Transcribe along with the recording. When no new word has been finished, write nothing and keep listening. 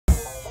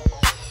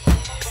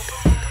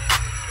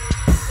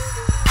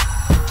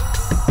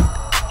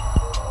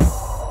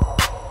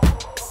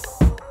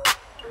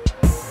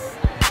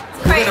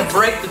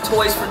break the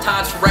Toys for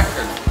Tots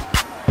record.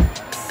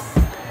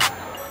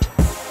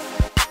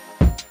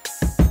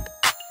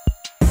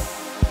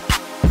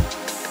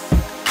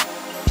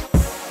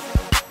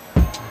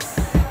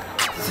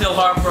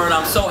 Harper, and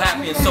I'm so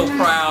happy and so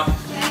proud.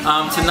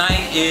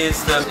 Tonight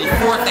is the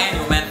 4th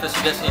annual Manifest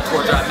Your Destiny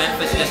Tour Drive.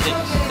 Manifest Your Destiny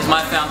is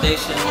my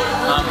foundation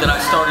that I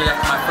started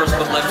after my first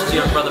book, Letters to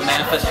Your Brother,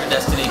 Manifest Your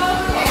Destiny,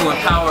 to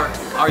empower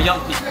our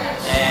young people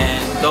and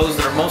those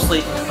that are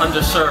mostly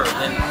underserved.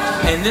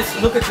 And this,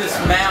 look at this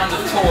mound of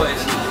toys.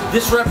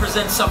 This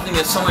represents something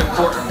that's so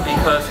important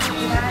because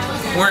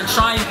we're in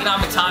trying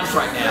economic times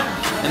right now,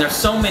 and there's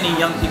so many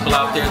young people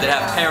out there that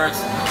have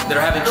parents that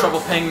are having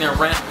trouble paying their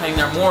rent, paying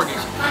their mortgage.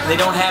 They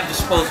don't have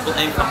disposable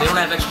income. They don't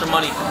have extra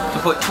money to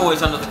put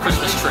toys under the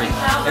Christmas tree.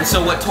 And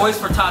so what Toys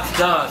for Tots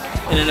does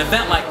in an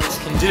event like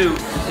this can do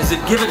is it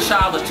give a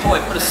child a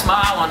toy, put a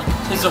smile on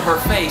his or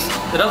her face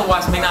that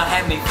otherwise may not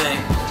have anything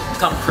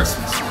come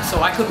Christmas.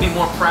 So I couldn't be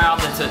more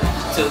proud than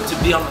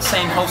to be on the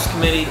same host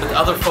committee with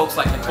other folks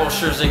like Nicole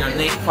Sherzinger,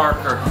 Nate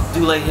Parker,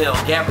 Dule Hill,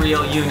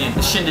 Gabrielle Union,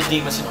 Lashinda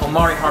Demus, and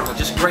Harper.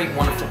 Just great,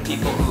 wonderful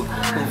people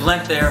who've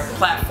lent their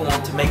platform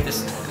to make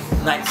this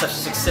night such a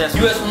success.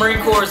 U.S.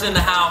 Marine Corps is in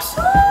the house.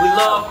 We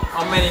love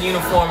our men in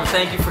uniform and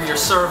thank you for your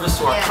service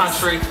to our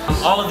country.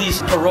 All of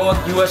these heroic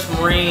U.S.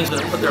 Marines that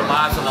have put their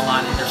lives on the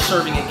line and they're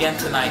serving again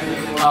tonight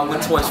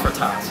with Toys for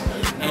Tots.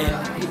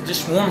 And it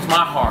just warms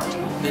my heart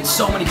that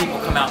so many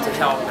people come out to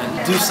help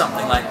and do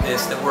something like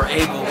this, that we're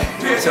able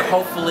to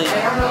hopefully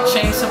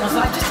change someone's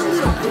life just a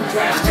little bit.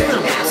 Just a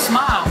little bit. A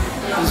smile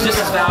is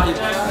just as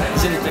valuable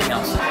as anything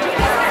else.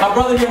 My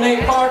brother here,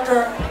 Nate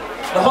Parker,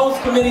 the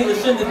host committee,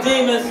 Lashinda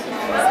Demus,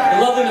 the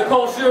lovely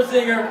Nicole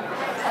Sherzinger,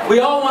 we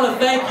all want to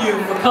thank you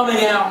for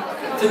coming out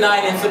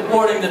tonight and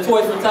supporting the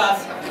Toys for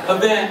Tots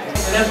event.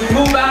 And as we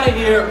move out of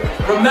here,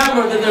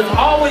 remember that there's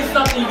always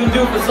something you can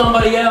do for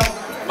somebody else.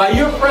 By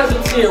your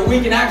presence here,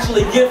 we can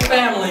actually give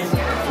families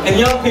and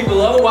young people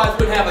who otherwise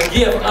wouldn't have a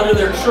gift under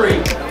their tree.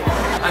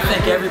 I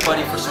thank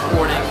everybody for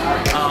supporting,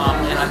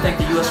 and I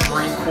thank the U.S.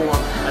 Marine Corps,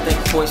 I thank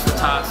Toys for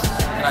Tots,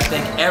 and I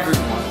thank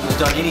everyone who's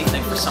done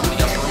anything for somebody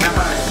else.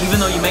 Remember,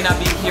 even though you may not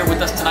be here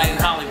with us tonight in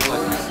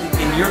Hollywood,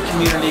 in your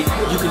community,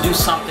 you can do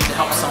something to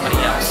help somebody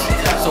else.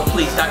 So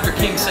please, Dr.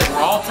 King said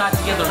we're all tied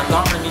together in a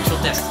garment of mutual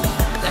destiny.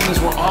 That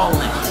means we're all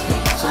linked.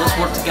 So let's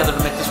work together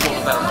to make this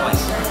world a better place.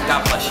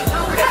 God bless you.